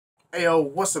Hey yo,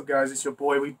 what's up guys? It's your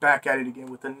boy. We back at it again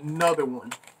with another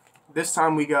one. This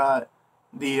time we got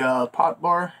the pot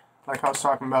bar, like I was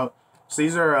talking about. So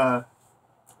these are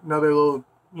another little,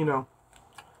 another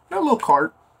little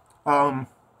cart.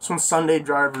 This one's Sunday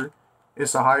Driver.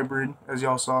 It's a hybrid, as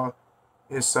y'all saw.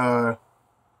 It's it's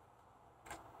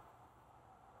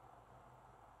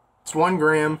 1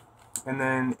 gram, and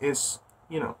then it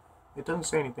doesn't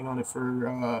say anything on it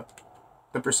for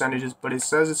the percentages, but it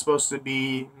says it's supposed to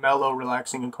be mellow,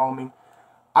 relaxing, and calming.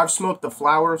 I've smoked the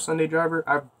flower of Sunday Driver.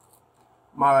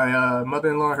 My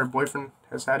mother-in-law, her boyfriend,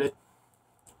 has had it,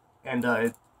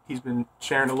 and he's been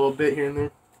sharing a little bit here and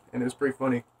there, and it's pretty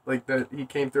funny. Like that, he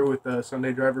came through with the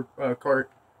Sunday Driver cart.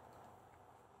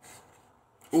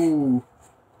 Ooh.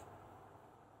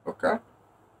 Okay.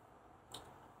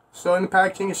 So in the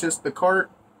packaging, it's just the cart.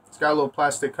 It's got a little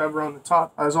plastic cover on the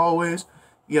top, as always.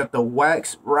 You got the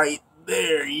wax right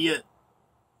there.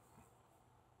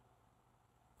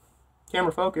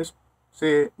 Camera focus. See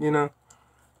it, I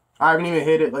haven't even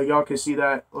hit it. Like, y'all can see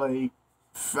that, like,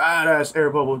 fat ass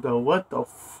air bubble though. What the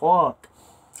fuck?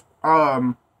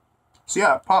 So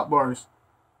yeah, pop bars.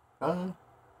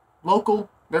 Local.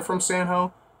 They're from San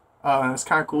Ho. It's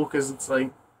kind of cool because it's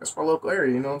like, that's my local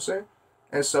area, you know what I'm saying?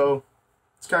 And so,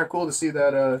 it's kind of cool to see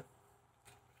that,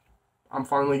 I'm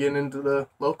finally getting into the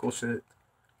local shit.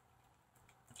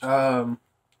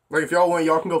 Like, if y'all want,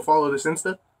 y'all can go follow this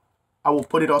Insta. I will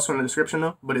put it also in the description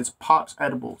though, but it's Pops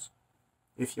Edibles.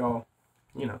 If y'all,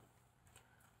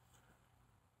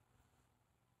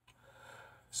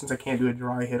 since I can't do a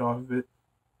dry hit off of it.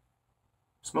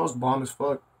 Smells bomb as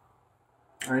fuck.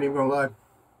 I ain't even gonna lie.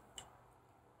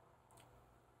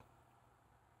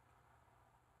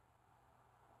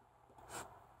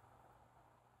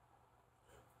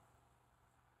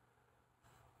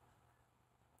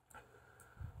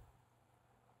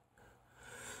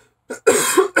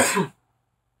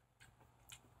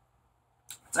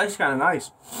 It's actually kind of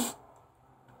nice.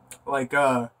 Like,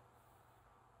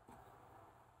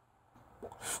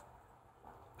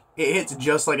 it hits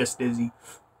just like a stizzy.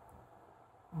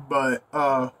 But,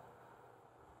 nah,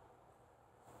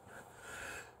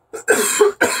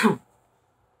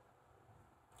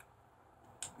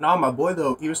 my boy,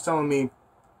 though, he was telling me,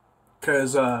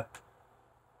 because,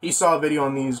 he saw a video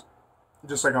on these,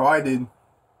 just like how I did.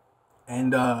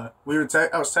 And, I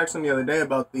was texting the other day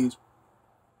about these.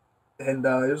 And,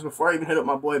 it was before I even hit up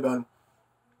my boy about him.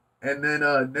 And then,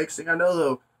 next thing I know,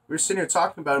 though, we were sitting here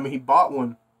talking about him, and he bought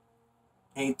one.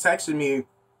 And he texted me,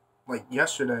 like,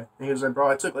 yesterday. And he was like,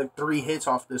 bro, I took, like, 3 hits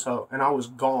off this hoe, and I was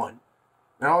gone.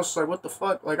 And I was just like, what the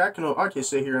fuck? Like, I can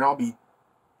sit here, and I'll be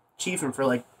chiefing for,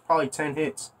 like, probably 10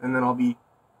 hits, and then I'll be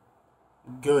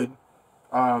good.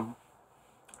 Like,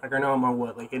 right now I'm on,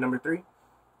 what, like, hit number 3?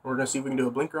 We're gonna see if we can do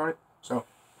a blinker on it. So,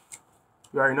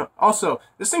 you already know. Also,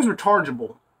 this thing's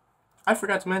rechargeable. I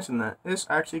forgot to mention that. It's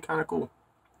actually kind of cool.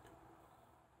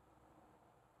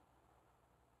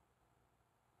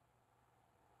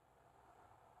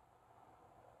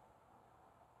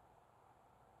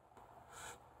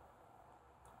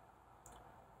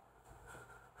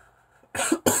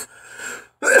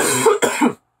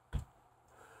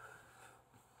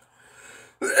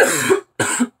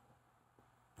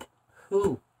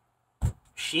 Ooh.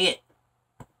 Shit.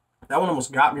 That one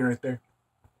almost got me right there.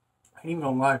 I ain't even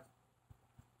gonna lie.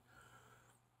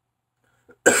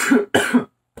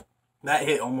 That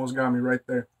hit almost got me right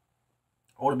there.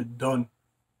 I would have been done.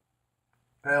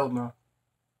 Hell no.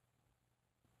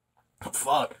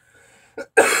 Fuck.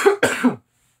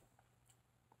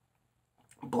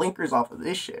 Blinkers off of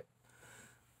this shit.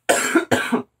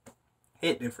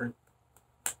 Hit different.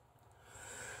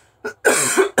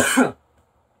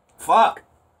 Fuck.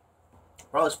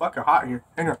 Bro, it's fucking hot here.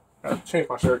 Hang on. I have to change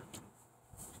my shirt.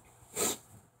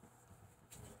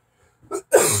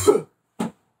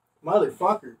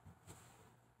 Motherfucker.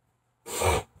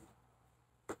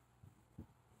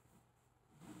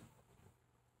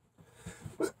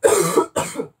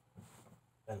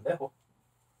 Pendejo.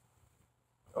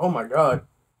 Oh my god.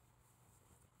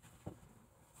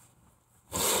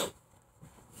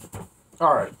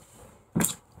 Alright.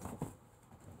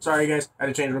 Sorry guys, I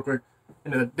had to change real quick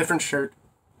into a different shirt.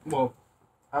 Well,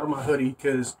 out of my hoodie,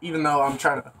 because even though I'm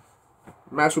trying to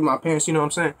match with my pants, you know what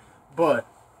I'm saying? But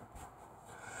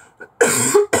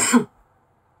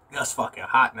that's fucking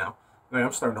hot now. Like,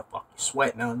 I'm starting to fucking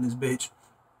sweat now in this bitch.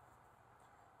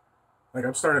 Like,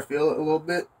 I'm starting to feel it a little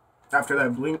bit after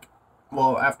that blink.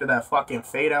 Well, after that fucking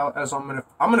fade out, as I'm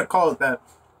gonna call it that,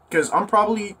 because I'm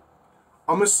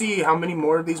gonna see how many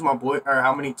more of these my boy, or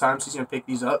how many times he's gonna pick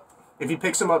these up. If he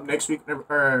picks them up next week,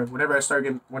 or whenever I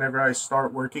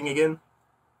start working again,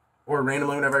 or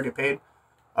randomly whenever I get paid.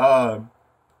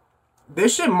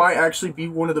 This shit might actually be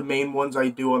one of the main ones I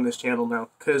do on this channel now.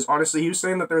 Because honestly, he was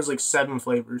saying that there's like 7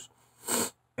 flavors.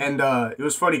 And it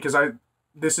was funny because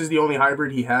this is the only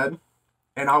hybrid he had.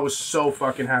 And I was so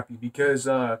fucking happy because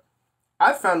I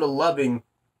found a loving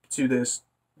to this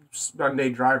Sunday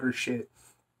driver shit.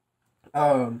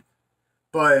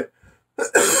 But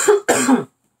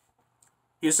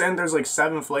he's saying there's like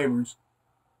 7 flavors.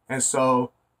 And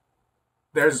so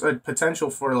there's a potential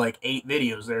for like 8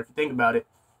 videos there if you think about it.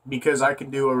 Because I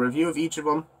can do a review of each of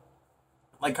them,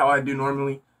 like how I do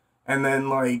normally. And then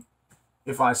like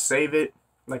if I save it,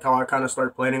 like how I kind of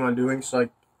start planning on doing. So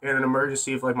like in an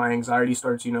emergency, if like my anxiety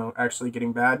starts, you know, actually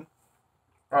getting bad.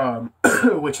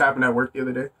 Which happened at work the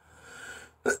other day.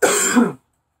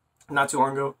 Not too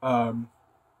long ago.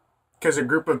 Because a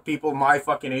group of people my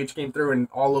fucking age came through and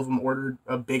all of them ordered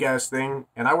a big ass thing.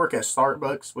 And I work at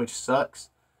Starbucks, which sucks.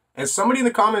 And somebody in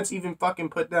the comments even fucking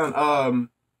put down,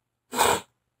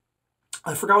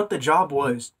 I forgot what the job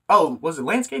was. Oh, was it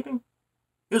landscaping?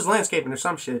 It was landscaping or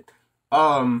some shit.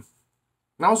 And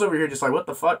I was over here just like, what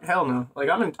the fuck? Hell no. Like,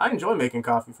 I enjoy making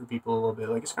coffee for people a little bit.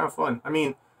 Like, it's kind of fun. I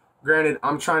mean, granted,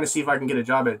 I'm trying to see if I can get a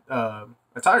job at a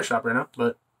tire shop right now,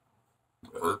 but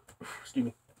excuse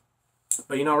me.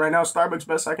 But you know, right now, Starbucks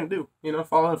best I can do. You know,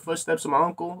 following the footsteps of my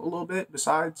uncle a little bit.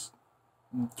 Besides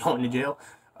going to jail,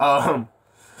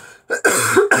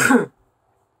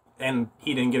 and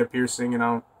he didn't get a piercing, and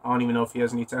I don't even know if he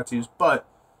has any tattoos. But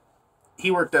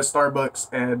he worked at Starbucks,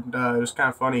 and it was kind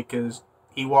of funny because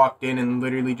he walked in and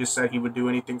literally just said he would do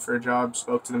anything for a job.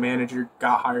 Spoke to the manager,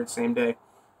 got hired same day.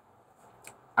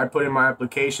 I put in my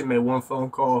application, made 1 phone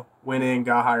call, went in,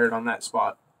 got hired on that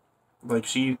spot. Like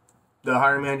the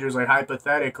hiring manager was like,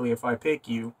 hypothetically, if I pick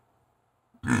you,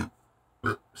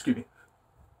 excuse me.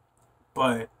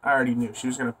 But I already knew she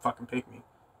was gonna fucking pick me.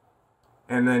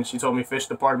 And then she told me fish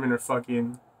department or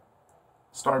fucking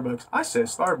Starbucks. I said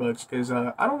Starbucks because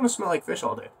I don't want to smell like fish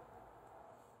all day.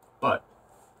 But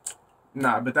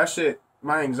nah, but that shit,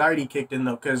 my anxiety kicked in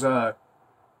though because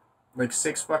like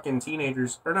 6 fucking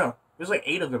teenagers, or no, it was like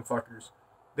 8 of them fuckers.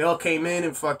 They all came in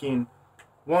and fucking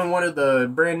wanted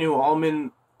the brand new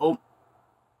almond oat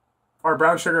or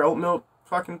brown sugar oat milk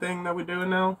fucking thing that we're doing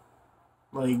now.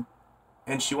 Like,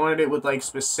 and she wanted it with like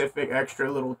specific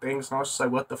extra little things, and I was just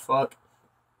like, what the fuck?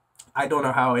 I don't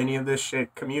know how any of this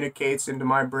shit communicates into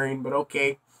my brain, but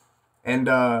okay. And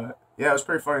yeah, it was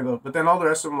pretty funny though. But then all the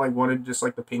rest of them like wanted just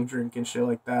like the pink drink and shit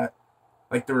like that,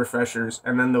 like the refreshers.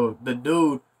 And then the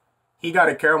dude, he got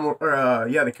a caramel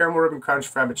the caramel ribbon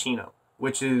crunch frappuccino,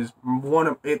 which is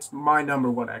it's my number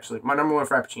 1 actually, my number 1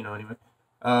 frappuccino anyway.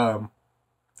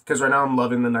 Because right now I'm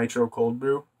loving the nitro cold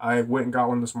brew. I went and got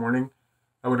one this morning.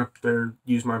 I went up there,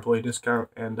 used my employee discount,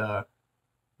 and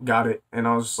got it. And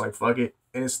I was just like, fuck it.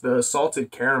 And it's the salted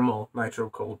caramel nitro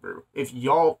cold brew. If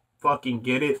y'all fucking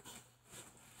get it,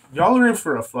 y'all are in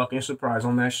for a fucking surprise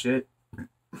on that shit.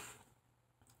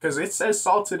 Because it says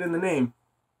salted in the name.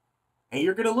 And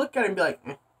you're going to look at it and be like,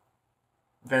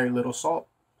 very little salt.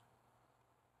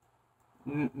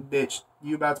 Bitch,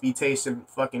 you about to be tasting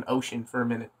fucking ocean for a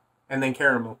minute. And then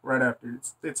caramel right after.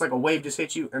 It's like a wave just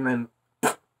hit you and then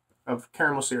of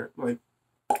caramel syrup. Like,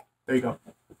 there you go.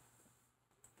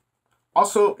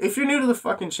 Also, if you're new to the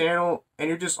fucking channel and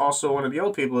you're just also one of the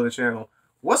old people of the channel,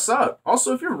 what's up?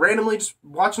 Also, if you're randomly just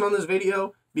watching on this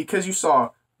video because you saw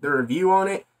the review on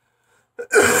it,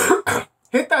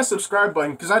 hit that subscribe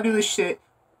button because I do this shit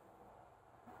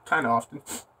kind of often.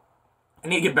 I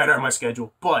need to get better at my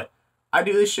schedule, but I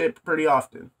do this shit pretty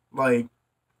often. Like,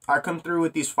 I come through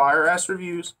with these fire-ass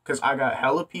reviews because I got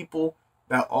hella people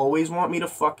that always want me to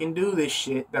fucking do this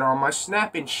shit that are on my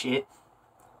Snap and shit.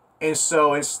 And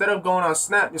so instead of going on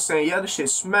Snap and saying, yeah, this shit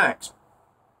smacks,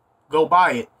 go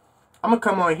buy it, I'm going to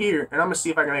come on here and I'm going to see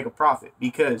if I can make a profit.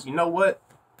 Because you know what?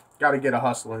 Got to get a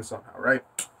hustle in somehow, right?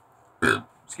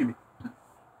 Excuse me.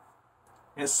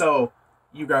 And so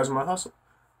you guys are my hustle.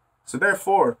 So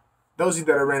therefore, those of you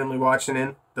that are randomly watching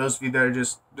in, those of you that are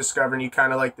just discovering you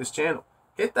kind of like this channel,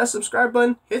 hit that subscribe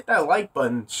button, hit that like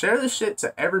button, share this shit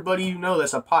to everybody you know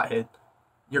that's a pothead.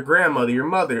 Your grandmother, your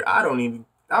mother, I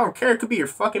don't care. It could be your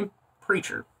fucking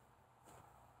preacher.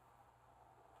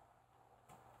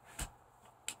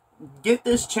 Get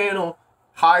this channel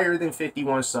higher than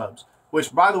 51 subs.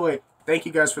 Which, by the way, thank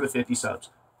you guys for the 50 subs.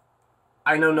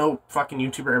 I know no fucking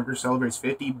YouTuber ever celebrates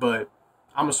 50, but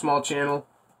I'm a small channel.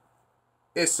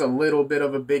 It's a little bit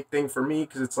of a big thing for me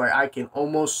because it's like I can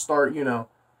almost start, you know,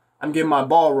 I'm getting my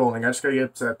ball rolling. I just gotta get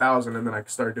up to 1,000 and then I can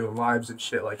start doing lives and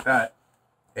shit like that.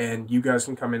 And you guys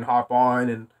can come and hop on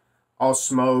and I'll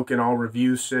smoke and I'll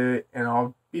review shit and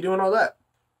I'll be doing all that.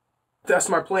 That's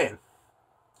my plan.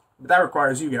 But that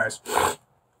requires you guys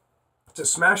to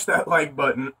smash that like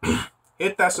button,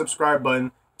 hit that subscribe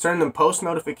button, turn them post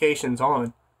notifications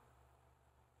on,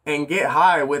 and get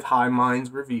high with High Minds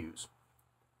reviews.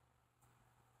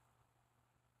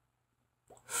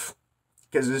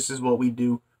 Because this is what we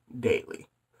do daily.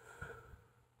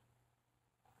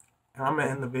 And I'm going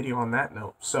to end the video on that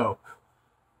note. So,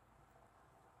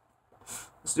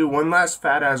 let's do one last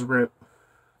fat ass rip.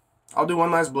 I'll do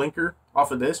one last blinker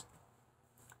off of this.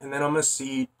 And then I'm going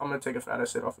to take a fat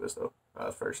ass hit off of this though.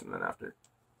 First and then after.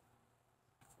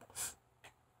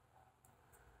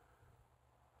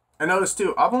 I noticed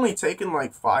too, I've only taken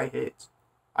like 5 hits.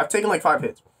 I've taken like 5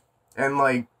 hits. And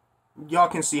like, y'all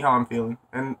can see how I'm feeling.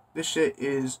 And this shit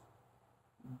is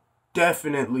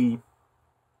definitely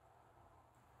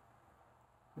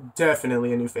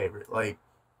a new favorite. Like,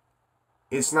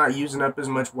 it's not using up as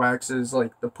much wax as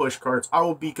like the push carts. I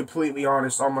will be completely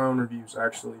honest on my own reviews,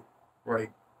 actually.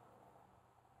 Like,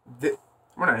 we're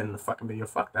not ending the fucking video.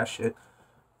 Fuck that shit.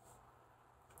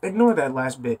 Ignore that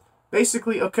last bit.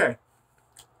 Basically, okay.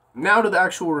 Now to the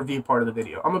actual review part of the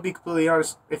video. I'm gonna be completely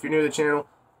honest. If you're new to the channel,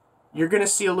 you're gonna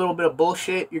see a little bit of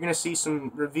bullshit. You're gonna see some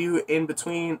review in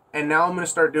between, and now I'm gonna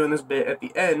start doing this bit at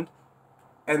the end,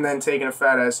 and then taking a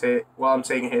fat ass hit while I'm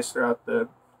taking hits throughout the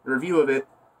review of it,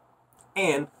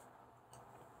 and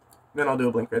then I'll do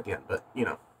a blinker at the end. But you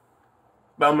know,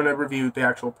 I'm gonna review the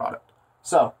actual product.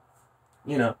 So,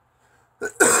 you know,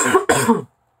 I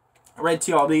read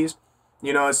to you all these.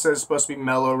 You know, it says it's supposed to be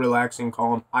mellow, relaxing,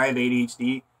 calm. I have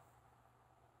ADHD.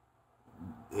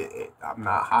 I'm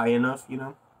not high enough, you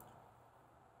know.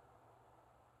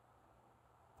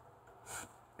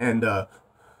 And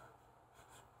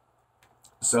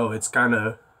so it's kind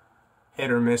of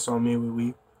hit or miss on me with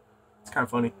weed. It's kind of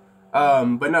funny.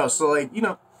 But no, so like, you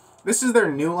know, this is their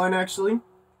new line actually.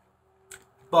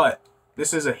 But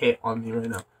this is a hit on me right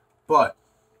now. But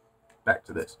back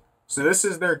to this. So this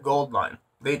is their gold line.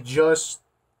 They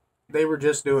were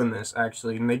just doing this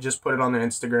actually, and they just put it on their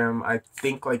Instagram, I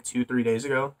think like 2-3 days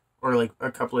ago, or like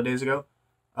a couple of days ago.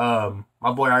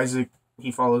 My boy Isaac,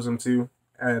 he follows them too,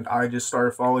 and I just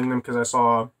started following them because I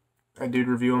saw a dude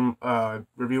review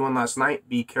one last night,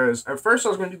 because at first I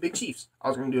was going to do Big Chiefs. I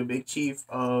was going to do a Big Chief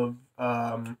of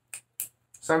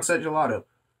Sunset Gelato,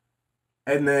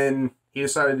 and then he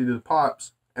decided to do the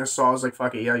Pops, and so I was like,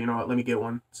 fuck it, yeah, you know what, let me get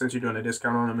one, since you're doing a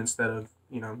discount on them instead of,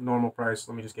 you know, normal price,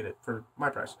 let me just get it for my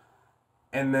price.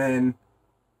 And then,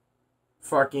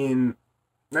 fucking,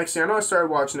 next thing I know, I started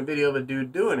watching a video of a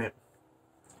dude doing it.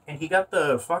 And he got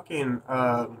the fucking,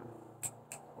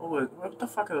 what the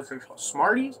fuck are those things called?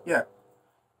 Smarties? Yeah.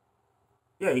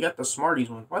 Yeah, he got the Smarties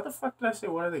one. Why the fuck did I say,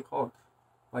 what are they called?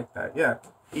 Like that, yeah.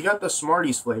 He got the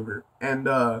Smarties flavor. And,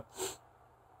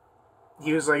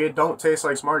 he was like, it don't taste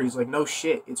like Smarties. Like, no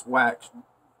shit, it's wax.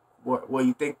 What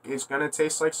you think it's gonna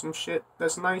taste like some shit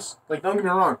that's nice? Like, don't get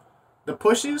me wrong. The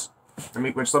pushes... let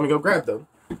me go grab them.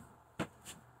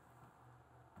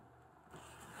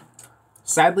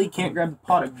 Sadly, can't grab the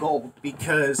pot of gold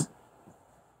because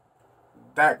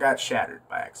that got shattered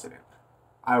by accident.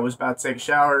 I was about to take a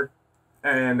shower,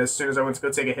 and as soon as I went to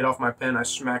go take a hit off my pen, I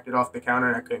smacked it off the counter,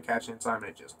 and I couldn't catch it in time, and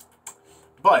it just...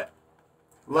 But,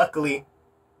 luckily...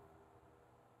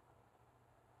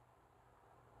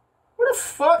 What the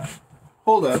fuck?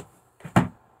 Hold up.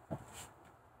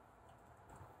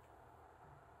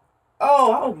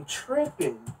 Oh, I'm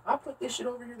tripping. I put this shit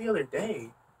over here the other day.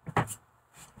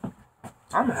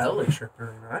 I'm hella tripping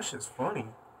right now. That shit's funny.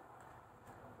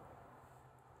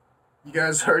 You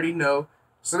guys already know.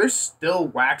 So there's still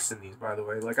wax in these, by the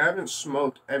way. Like, I haven't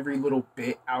smoked every little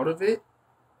bit out of it.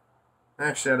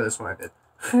 Actually, out of this one I did.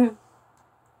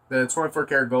 The 24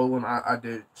 karat gold one, I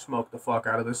did smoke the fuck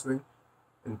out of this thing.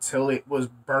 Until it was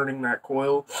burning that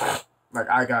coil. Like,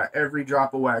 I got every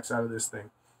drop of wax out of this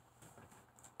thing.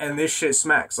 And this shit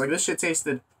smacks. Like, this shit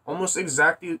tasted almost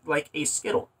exactly like a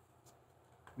Skittle.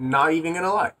 Not even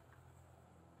gonna lie.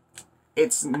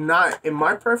 It's not, in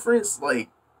my preference, like,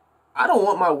 I don't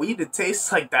want my weed to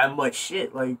taste like that much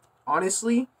shit. Like,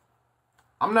 honestly,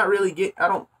 I'm not really I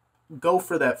don't go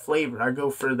for that flavor. I go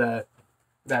for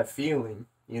that feeling,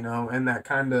 you know, and that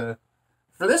kind of,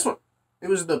 for this one, it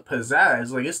was the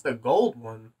pizzazz. Like, it's the gold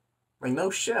one. Like, no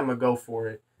shit, I'm gonna go for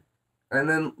it. And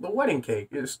then the wedding cake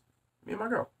is, me and my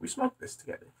girl, we smoked this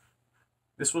together.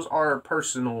 This was our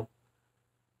personal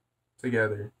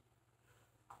together.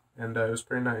 And it was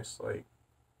pretty nice. Like, it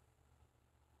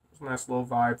was a nice little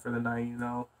vibe for the night, you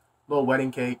know. Little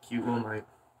wedding cake, cute little night.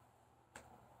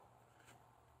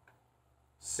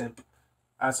 Simp.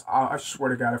 I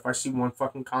swear to God, if I see one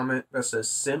fucking comment that says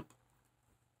simp,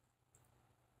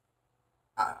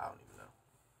 I don't even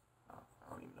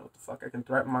fuck, I can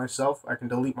threaten myself. I can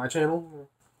delete my channel.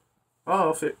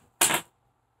 Oh, 50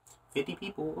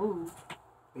 people. Ooh,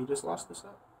 they just lost this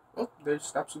up. Oh, they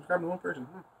stopped subscribing to one person.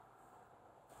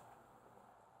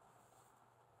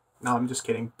 No, I'm just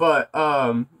kidding. But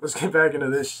let's get back into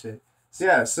this shit. So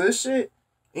yeah, so this shit,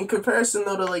 in comparison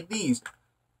though to like these,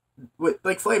 with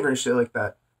like flavor and shit like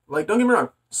that. Like, don't get me wrong,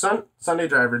 Sunday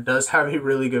Driver does have a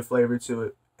really good flavor to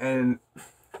it, and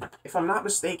if I'm not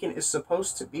mistaken, it's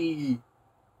supposed to be.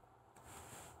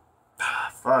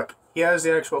 Fuck. He has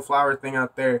the actual flour thing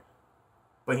out there,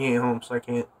 but he ain't home, so I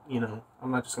can't. You know, I'm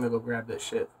not just gonna go grab that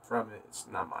shit from it. It's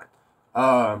not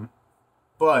mine.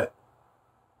 But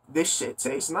this shit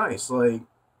tastes nice. Like,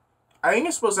 I think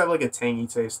it's supposed to have like a tangy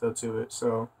taste though to it.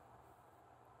 So.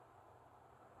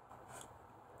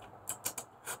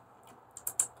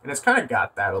 And it's kind of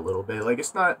got that a little bit. Like,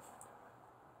 it's not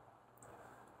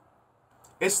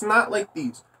like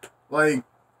these. Like,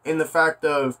 in the fact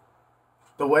of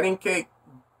the wedding cake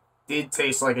did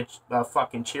taste like a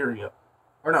fucking Cheerio.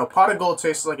 Or no, pot of gold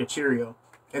tastes like a Cheerio.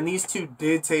 And these two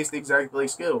did taste exactly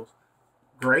like Skittles.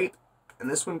 Grape.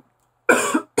 And this one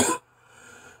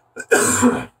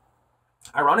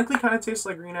ironically kind of tastes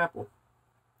like green apple.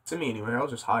 To me anyway. I was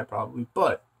just high probably.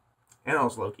 But, and I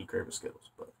was low-key craving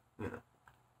Skittles. But, you know.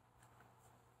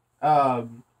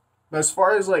 But as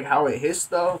far as like how it hits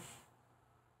though,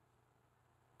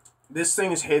 this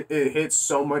thing it hits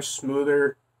so much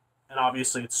smoother, and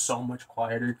obviously it's so much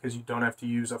quieter because you don't have to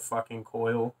use a fucking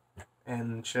coil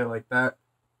and shit like that.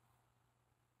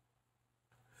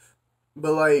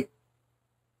 But like,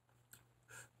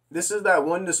 this is that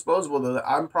one disposable though that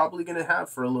I'm probably gonna have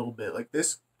for a little bit. Like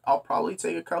this, I'll probably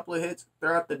take a couple of hits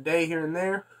throughout the day here and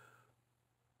there.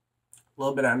 A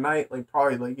little bit at night, like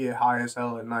probably like get high as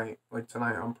hell at night. Like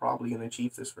tonight, I'm probably gonna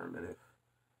cheat this for a minute,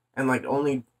 and like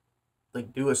only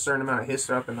like do a certain amount of hits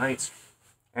throughout the nights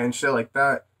and shit like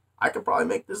that. I could probably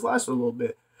make this last a little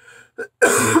bit.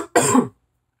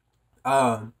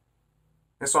 And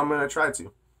so I'm gonna try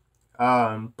to.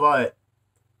 But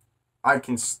I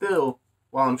can still,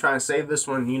 while I'm trying to save this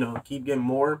one, you know, keep getting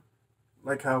more,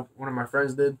 like how one of my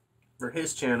friends did for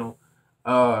his channel.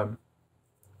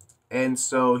 And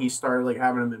so he started like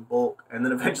having them in bulk, and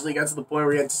then eventually got to the point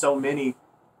where he had so many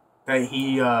that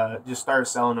he just started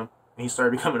selling them, and he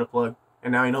started becoming a plug.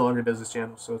 And now he no longer does his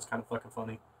channel, so it's kind of fucking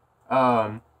funny.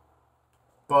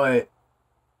 But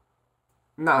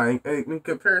nah, in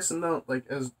comparison though, like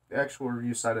as the actual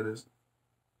review side of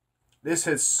this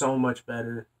hits so much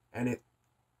better, and it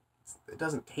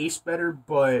doesn't taste better,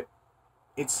 but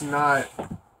it's not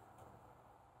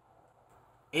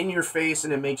in your face,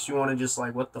 and it makes you want to just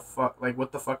like, what the fuck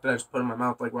did I just put in my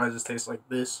mouth? Like, why does this taste like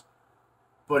this?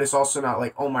 But it's also not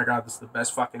like, oh my god, this is the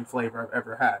best fucking flavor I've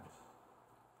ever had.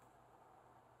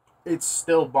 It's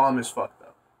still bomb as fuck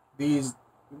though. These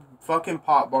fucking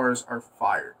pop bars are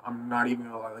fire. I'm not even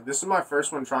gonna lie. Like, this is my first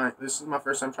time trying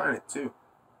it too.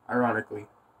 Ironically,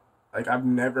 like I've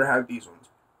never had these ones.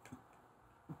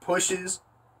 Pushes,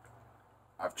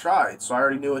 I've tried, so I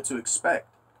already knew what to expect.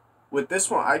 With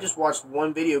this one, I just watched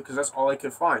one video because that's all I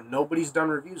could find. Nobody's done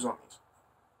reviews on these,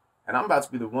 and I'm about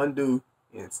to be the one dude.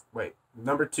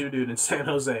 Number 2 dude in San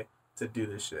Jose to do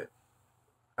this shit.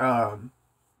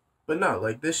 But no,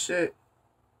 like this shit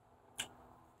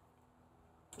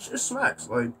just smacks.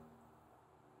 Like,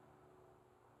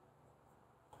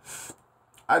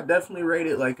 I definitely rate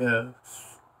it like a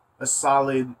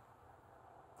solid,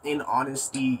 in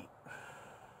honesty.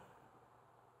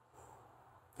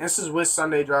 This is with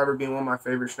Sunday Driver being one of my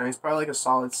favorite strains. Probably like a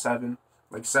solid 7,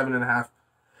 like 7.5.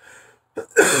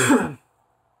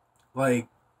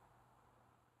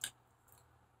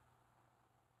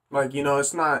 like, you know,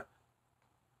 it's not,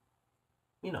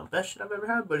 you know, best shit I've ever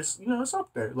had, but it's, you know, it's up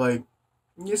there. Like,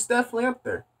 it's definitely up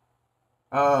there.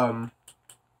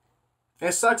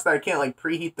 It sucks that I can't like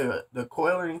preheat the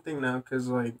coil or anything now, because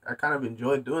like I kind of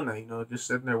enjoyed doing that, you know, just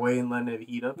sitting there waiting, letting it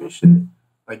heat up and shit.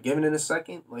 Like, giving it a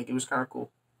second, like it was kind of cool.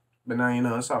 But now, you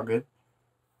know, it's all good.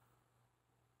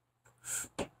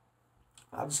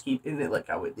 I'll just keep in it like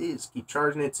how it is. Keep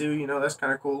charging it too, you know, that's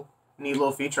kind of cool. Neat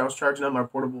little feature. I was charging up my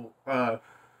portable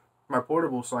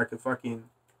so I could fucking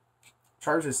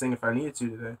charge this thing if I needed to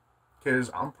today.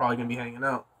 Because I'm probably going to be hanging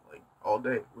out like all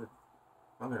day with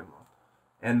mother-in-law.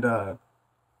 And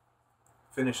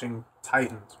finishing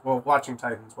Titans. Well, watching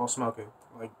Titans while smoking.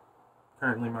 Like,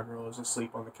 currently my girl is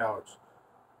asleep on the couch.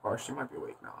 Or she might be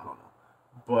awake now, I don't know.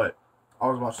 But I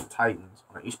was watching Titans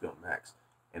on HBO Max,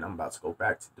 and I'm about to go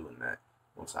back to doing that.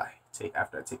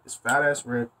 After I take this fat ass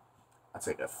rip, I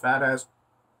take a fat ass.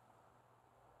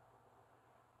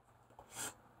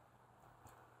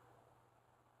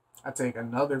 I take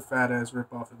another fat ass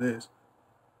rip off of this.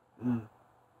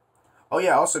 Oh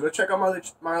yeah, also go check out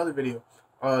my other video.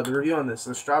 The review on this,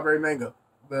 the strawberry mango,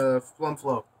 the plum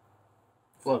float.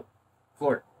 Plum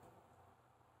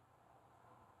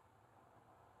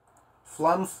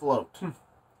float.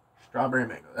 Strawberry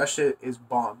mango. That shit is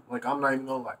bomb. Like, I'm not even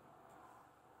gonna lie.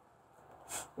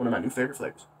 One of my new favorite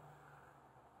flavors.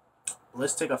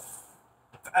 Let's take a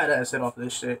fat ass hit off of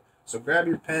this shit. So grab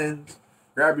your pens,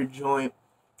 grab your joint.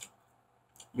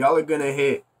 Y'all are gonna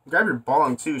hit. Grab your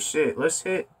bong too. Shit. Let's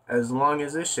hit as long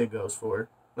as this shit goes for.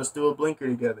 Let's do a blinker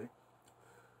together.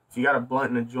 If you got a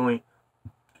blunt and a joint,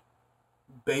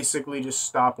 basically just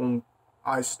stop when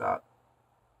I stop.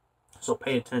 So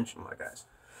pay attention, my guys.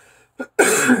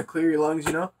 Clear your lungs,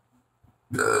 you know?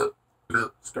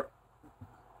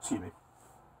 Excuse me.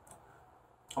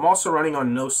 I'm also running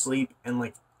on no sleep and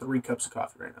like 3 cups of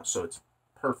coffee right now, so it's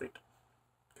perfect.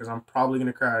 Because I'm probably going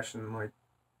to crash in like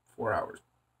 4 hours.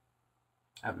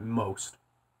 At most.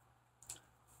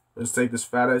 Let's take this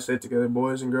fat ass hit together,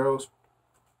 boys and girls.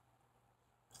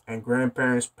 And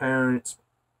grandparents, parents.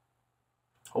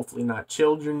 Hopefully not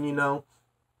children, you know.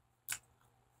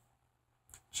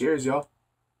 Cheers, y'all.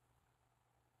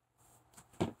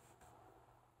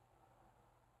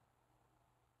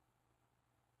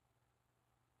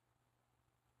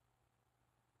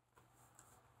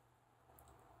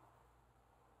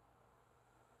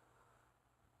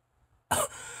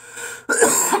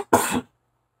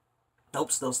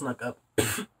 Nope, still snuck up.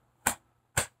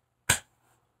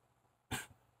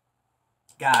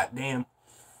 God damn.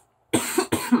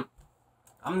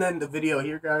 I'm ending the video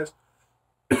here, guys.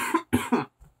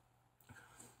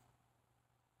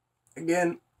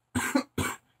 Again, I'm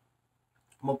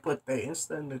gonna put the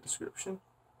Insta in the description.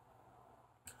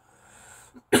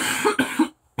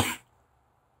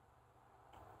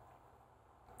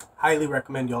 Highly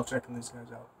recommend y'all checking these guys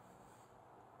out.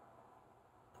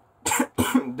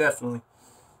 Definitely.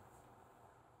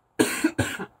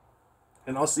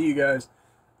 And I'll see you guys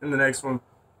in the next one.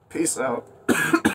 Peace out.